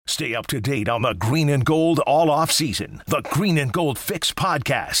Stay up to date on the Green and Gold all off season. The Green and Gold Fix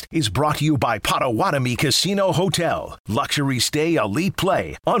podcast is brought to you by Potawatomi Casino Hotel. Luxury stay, elite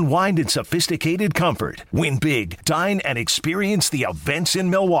play, unwind in sophisticated comfort. Win big, dine, and experience the events in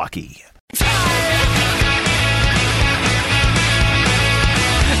Milwaukee.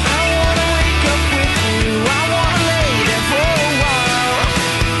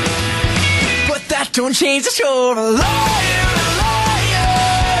 Don't change the show.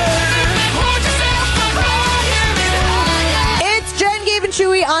 It's Jen, Gabe, and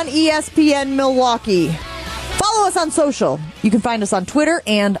Chewy on ESPN Milwaukee. Follow us on social. You can find us on Twitter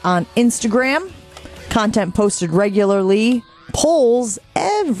and on Instagram. Content posted regularly. Polls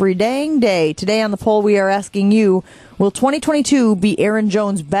every dang day. Today on the poll, we are asking you, will 2022 be Aaron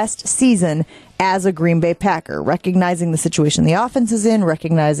Jones' best season as a Green Bay Packer? Recognizing the situation the offense is in,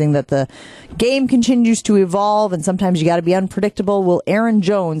 recognizing that the game continues to evolve, and sometimes you got to be unpredictable. Will Aaron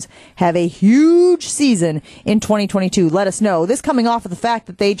Jones have a huge season in 2022? Let us know. This coming off of the fact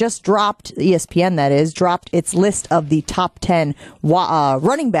that they just dropped, ESPN that is, dropped its list of the top 10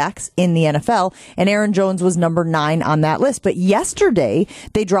 running backs in the NFL, and Aaron Jones was number 9 on that list. But yesterday,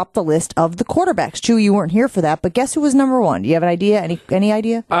 they dropped the list of the quarterbacks. Chewy, you weren't here for that, but guess who was number 1? Do you have an idea? Any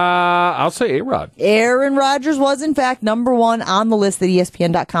idea? I'll say A-Rod. Aaron Rodgers was, in fact, number 1 on the list that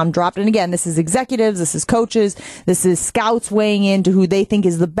ESPN.com dropped. And again, this is executives, this is coaches, this is scouts weighing in to who they think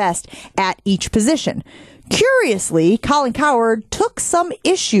is the best at each position. Curiously, Colin Cowherd took some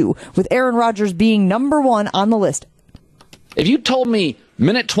issue with Aaron Rodgers being number 1 on the list. If you told me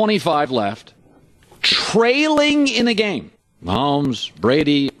minute 25 left, trailing in a game, Mahomes,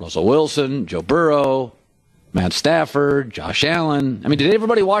 Brady, Russell Wilson, Joe Burrow, Matt Stafford, Josh Allen. I mean, did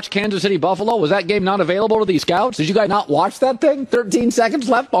everybody watch Kansas City Buffalo? Was that game not available to these scouts? Did you guys not watch that thing? 13 seconds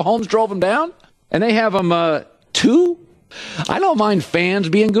left. Mahomes drove them down. And they have them 2? I don't mind fans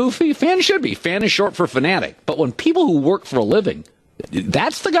being goofy. Fans should be. Fan is short for fanatic. But when people who work for a living,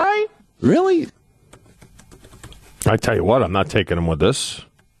 that's the guy? Really? I tell you what, I'm not taking him with this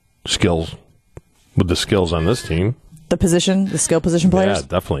skills, with the skills on this team. The skill position players? Yeah,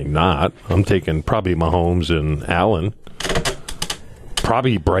 definitely not. I'm taking probably Mahomes and Allen.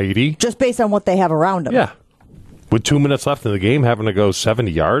 Probably Brady. Just based on what they have around them. Yeah. With 2 minutes left in the game, having to go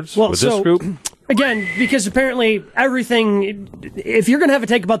 70 yards with this group. Again, because apparently everything, if you're going to have a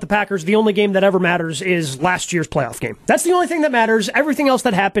take about the Packers, the only game that ever matters is last year's playoff game. That's the only thing that matters. Everything else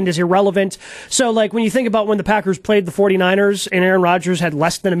that happened is irrelevant. So, like, when you think about when the Packers played the 49ers and Aaron Rodgers had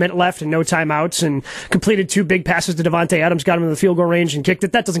less than a minute left and no timeouts and completed 2 big passes to Devontae Adams, got him in the field goal range and kicked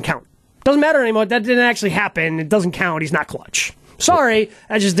it, that doesn't count. Doesn't matter anymore. That didn't actually happen. It doesn't count. He's not clutch. Sorry,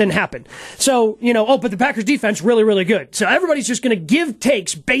 that just didn't happen. So, but the Packers defense really, really good. So everybody's just going to give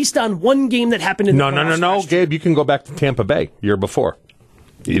takes based on one game that happened in the playoffs. No, Gabe, you can go back to Tampa Bay year before.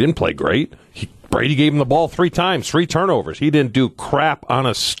 He didn't play great. Brady gave him the ball 3 times, 3 turnovers. He didn't do crap on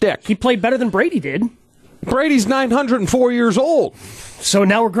a stick. He played better than Brady did. Brady's 904 years old. So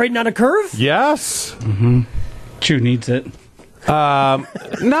now we're grading on a curve? Yes. Mm-hmm. Chew needs it.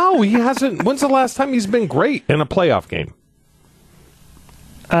 No, he hasn't. When's the last time he's been great in a playoff game?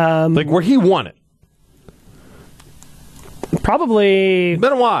 Like where he won it. Probably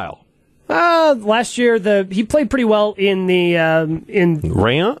been a while. Last year he played pretty well in the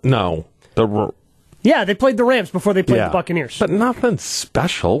Ram? No. Yeah, they played the Rams before they played the Buccaneers. But nothing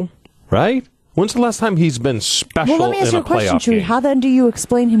special, right? When's the last time he's been special in a playoff game? Well, let me ask you a question, Chewy. How then do you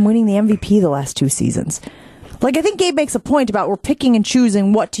explain him winning the MVP the last 2 seasons? Like, I think Gabe makes a point about we're picking and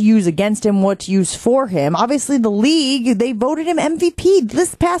choosing what to use against him, what to use for him. Obviously, the league, they voted him MVP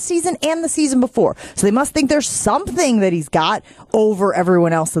this past season and the season before. So they must think there's something that he's got over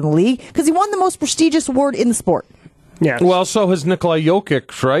everyone else in the league because he won the most prestigious award in the sport. Yeah. Well, so has Nikola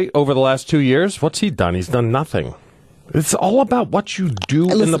Jokic, right, over the last 2 years. What's he done? He's done nothing. It's all about what you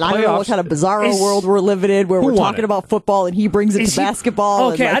do in the playoffs. I don't know what kind of bizarro world we're living in where we're talking about football and he brings it to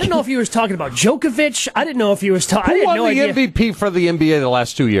basketball. Okay, I didn't know if he was talking about Djokovic. I didn't know if he was talking... Who won the MVP for the NBA the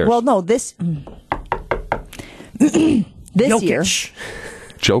last 2 years? Well, no, this year.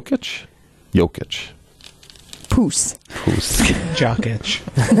 Jokic? Jokic. Poos.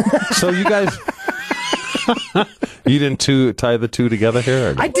 Jokic. So you guys... You didn't tie the two together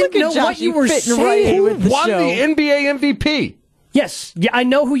here? I didn't know what you were saying. Who won the NBA MVP? Yes. Yeah, I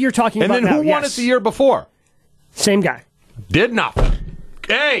know who you're talking about now. And then who won it the year before? Same guy. Did nothing.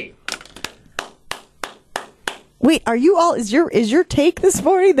 Hey! Wait, are you all... Is your take this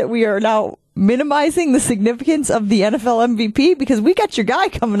morning that we are now minimizing the significance of the NFL MVP? Because we got your guy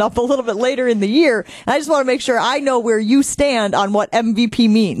coming up a little bit later in the year. And I just want to make sure I know where you stand on what MVP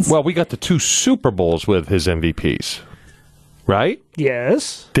means. Well, we got the 2 Super Bowls with his MVPs. right?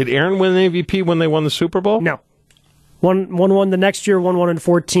 Yes. Did Aaron win the MVP when they won the Super Bowl? No. One won the next year, one won in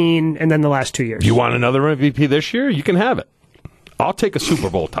 14, and then the last 2 years. You want another MVP this year? You can have it. I'll take a Super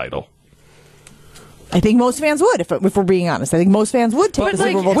Bowl title. I think most fans would, if we're being honest. I think most fans would take the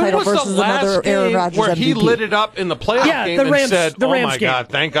Super Bowl title versus another Aaron Rodgers where MVP. He lit it up in the playoff game and said, the Rams my game. God,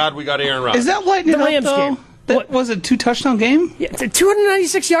 thank God we got Aaron Rodgers. Is that lighting The it Rams up, though? game. That was a 2-touchdown game? Yeah,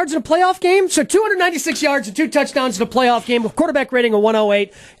 296 yards in a playoff game? So 296 yards and 2 touchdowns in a playoff game with quarterback rating of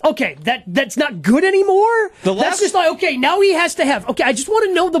 108. Okay, that's not good anymore? That's just like, okay, now he has to have, okay, I just want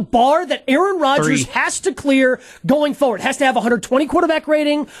to know the bar that Aaron Rodgers has to clear going forward. Has to have 120 quarterback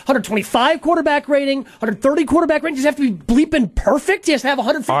rating, 125 quarterback rating, 130 quarterback rating. Does he have to be bleeping perfect? He has to have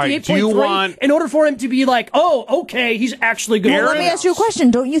 158.3 in order for him to be like, oh, okay, he's actually good. Well, let me ask you a question.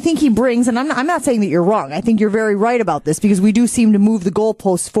 Don't you think he brings, and I'm not saying that you're wrong, I think you're very right about this because we do seem to move the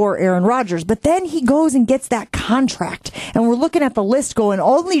goalposts for Aaron Rodgers, but then he goes and gets that contract, and we're looking at the list going,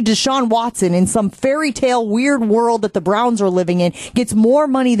 only Deshaun Watson in some fairy tale weird world that the Browns are living in gets more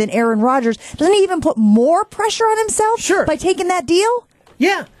money than Aaron Rodgers. Doesn't he even put more pressure on himself by taking that deal?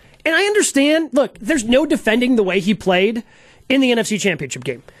 Yeah, and I understand. Look, there's no defending the way he played in the NFC Championship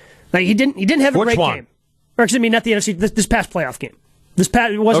game. Like he didn't have a great game. Or excuse me, not the NFC. This past playoff game.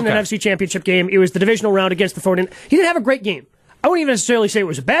 It wasn't an NFC Championship game. It was the divisional round against the 49ers. He didn't have a great game. I wouldn't even necessarily say it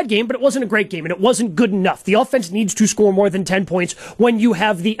was a bad game, but it wasn't a great game, and it wasn't good enough. The offense needs to score more than 10 points when you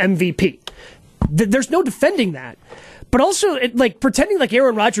have the MVP. There's no defending that. But also, pretending like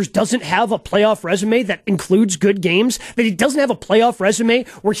Aaron Rodgers doesn't have a playoff resume that includes good games, that he doesn't have a playoff resume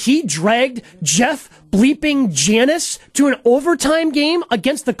where he dragged Jeff bleeping Janis to an overtime game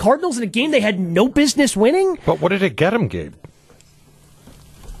against the Cardinals in a game they had no business winning. But what did it get him, Gabe?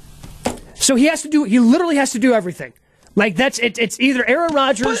 So he literally has to do everything. Like, it's either Aaron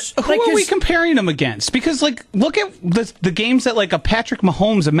Rodgers. But who are we comparing him against? Because, look at the games that, a Patrick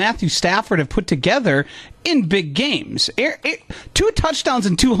Mahomes and Matthew Stafford have put together in big games. 2 touchdowns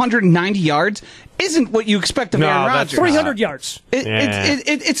and 290 yards isn't what you expect of Aaron Rodgers. 300 yards.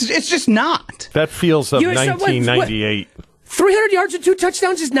 It's just not. That feels of 1998. 300 yards and 2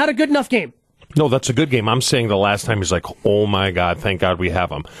 touchdowns is not a good enough game. No, that's a good game. I'm saying the last time he's like, oh my God, thank God we have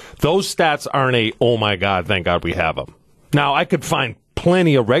him. Those stats aren't oh my God, thank God we have him. Now, I could find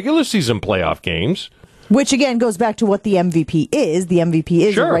plenty of regular season playoff games. Which, again, goes back to what the MVP is. The MVP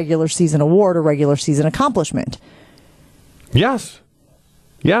is a regular season award, a regular season accomplishment. Yes.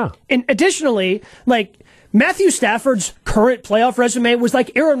 Yeah. And additionally, Matthew Stafford's current playoff resume was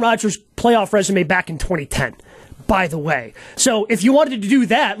like Aaron Rodgers' playoff resume back in 2010. By the way. So if you wanted to do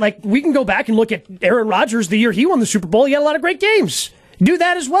that, we can go back and look at Aaron Rodgers the year he won the Super Bowl. He had a lot of great games. Do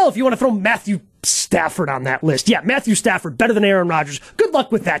that as well if you want to throw Matthew Stafford on that list. Yeah, Matthew Stafford, better than Aaron Rodgers. Good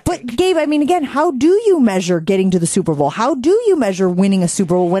luck with that. But, Gabe, again, how do you measure getting to the Super Bowl? How do you measure winning a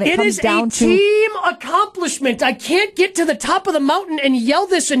Super Bowl when it comes down to... It is a team accomplishment. I can't get to the top of the mountain and yell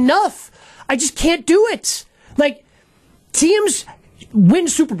this enough. I just can't do it. Teams win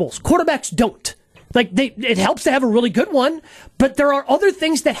Super Bowls. Quarterbacks don't. It helps to have a really good one, but there are other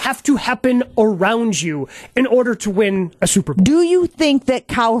things that have to happen around you in order to win a Super Bowl. Do you think that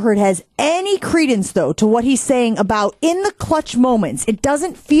Cowherd has any credence, though, to what he's saying about in the clutch moments? It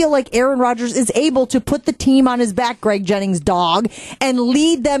doesn't feel like Aaron Rodgers is able to put the team on his back, Greg Jennings' dog, and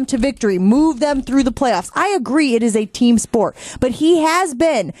lead them to victory, move them through the playoffs. I agree it is a team sport, but he has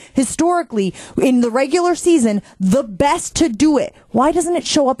been, historically, in the regular season, the best to do it. Why doesn't it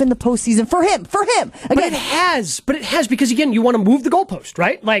show up in the postseason for him? Again, but it has because, again, you want to move the goalpost,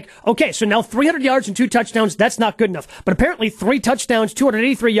 right? Okay, so now 300 yards and 2 touchdowns, that's not good enough. But apparently 3 touchdowns,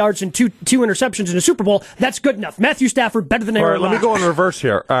 283 yards, and two interceptions in a Super Bowl, that's good enough. Matthew Stafford, better than Aaron Rodgers. Let me go in reverse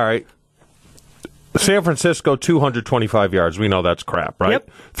here. All right. San Francisco, 225 yards. We know that's crap, right?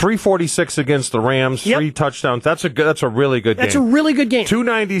 Yep. 346 against the Rams, 3 touchdowns. That's a really good game. That's a really good game.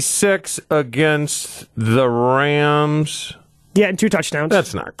 296 against the Rams. Yeah, and 2 touchdowns.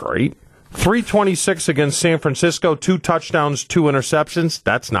 That's not great. 326 against San Francisco, 2 touchdowns, 2 interceptions.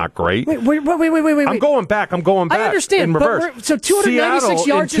 That's not great. Wait. I'm going back. I understand. In reverse. So 296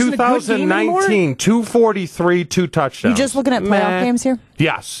 yards in 2019, 243, 2 touchdowns. You just looking at playoff games here?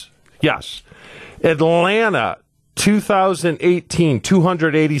 Yes. Atlanta, 2018,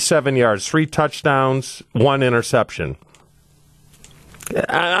 287 yards, 3 touchdowns, 1 interception.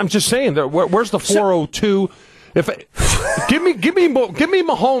 I'm just saying, where's the 402? Give me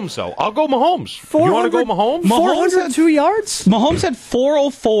Mahomes though. I'll go Mahomes. You want to go Mahomes? 402 yards? Mahomes had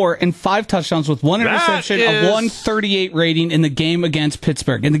 404 and 5 touchdowns with 1 interception, a 138 rating in the game against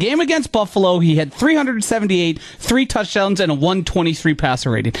Pittsburgh. In the game against Buffalo, he had 378, 3 touchdowns, and a 123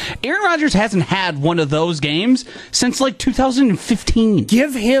 passer rating. Aaron Rodgers hasn't had one of those games since like 2015.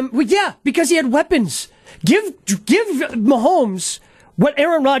 Give him, because he had weapons. Give Mahomes what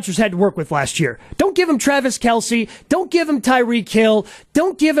Aaron Rodgers had to work with last year. Don't give him Travis Kelce. Don't give him Tyreek Hill.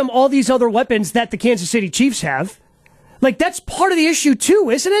 Don't give him all these other weapons that the Kansas City Chiefs have. Like, that's part of the issue,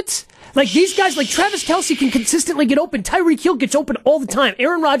 too, isn't it? Like, these guys, like Travis Kelce can consistently get open. Tyreek Hill gets open all the time.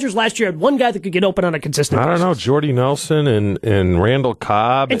 Aaron Rodgers last year had one guy that could get open on a consistent basis. I don't know. Jordy Nelson and Randall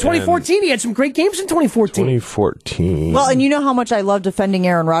Cobb. In 2014, he had some great games in 2014. Well, and you know how much I love defending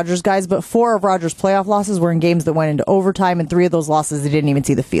Aaron Rodgers, guys, but 4 of Rodgers' playoff losses were in games that went into overtime, and 3 of those losses, they didn't even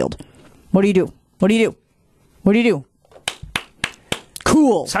see the field. What do you do? What do you do? What do you do?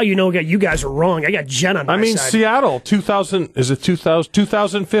 Cool. That's how you know you guys are wrong. I got Jen on my side. Seattle,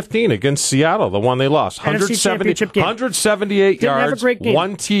 2015 against Seattle, the one they lost. NFC Championship game. 178 Didn't yards, have a great game.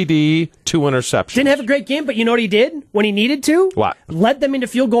 1 TD, 2 interceptions. Didn't have a great game, but you know what he did when he needed to? What? Led them into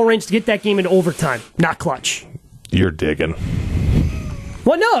field goal range to get that game into overtime. Not clutch. You're digging.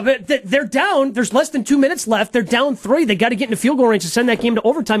 Well, no, but they're down. There's less than 2 minutes left. They're down 3. They got to get into field goal range to send that game to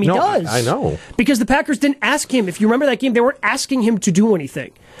overtime. He does. I know. Because the Packers didn't ask him. If you remember that game, they weren't asking him to do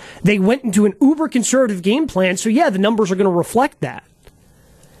anything. They went into an uber conservative game plan, so yeah, the numbers are going to reflect that.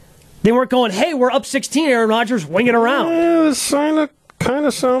 They weren't going, hey, we're up 16, Aaron Rodgers, wing it around. This kind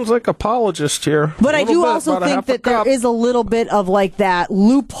of sounds like apologist here. But I do also think that there is a little bit of like that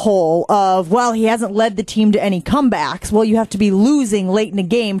loophole of, well, he hasn't led the team to any comebacks. Well, you have to be losing late in the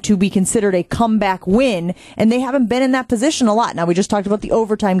game to be considered a comeback win, and they haven't been in that position a lot. Now, we just talked about the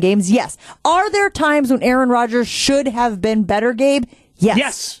overtime games. Yes. Are there times when Aaron Rodgers should have been better, Gabe?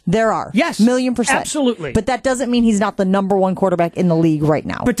 Yes. There are. Yes. 1,000,000%. Absolutely. But that doesn't mean he's not the number 1 quarterback in the league right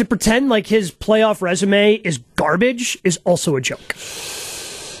now. But to pretend like his playoff resume is garbage is also a joke.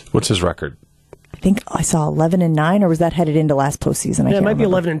 What's his record? I think I saw 11-9, or was that headed into last postseason? It might be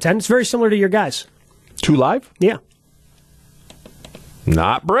 11-10. It's very similar to your guys. 2 live? Yeah.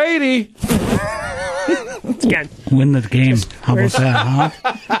 Not Brady. Again. Win the game. How about that,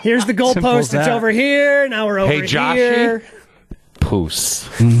 huh? Here's the goalpost. It's over here. Now we're over here. Poos.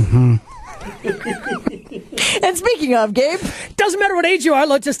 Mm-hmm. And speaking of, Gabe, doesn't matter what age you are,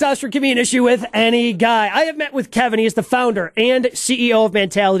 low testosterone can be an issue with any guy. I have met with Kevin. He is the founder and CEO of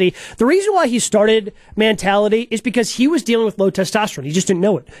Mentality. The reason why he started Mentality is because he was dealing with low testosterone. He just didn't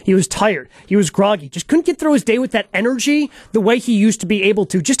know it. He was tired. He was groggy. Just couldn't get through his day with that energy the way he used to be able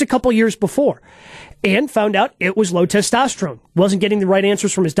to just a couple years before. And found out it was low testosterone. Wasn't getting the right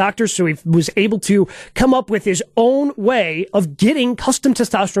answers from his doctors, so he was able to come up with his own way of getting custom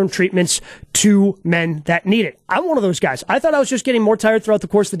testosterone treatments to men that need it. I'm one of those guys. I thought I was just getting more tired throughout the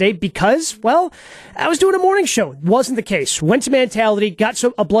course of the day because, well, I was doing a morning show. It wasn't the case. Went to Mentality, got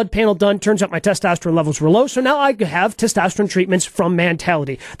a blood panel done. Turns out my testosterone levels were low, so now I have testosterone treatments from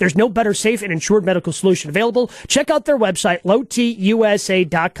Mentality. There's no better, safe, and insured medical solution available. Check out their website,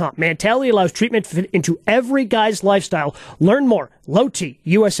 lowtusa.com. Mentality allows treatment into every guy's lifestyle. Learn more,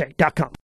 lowtusa.com.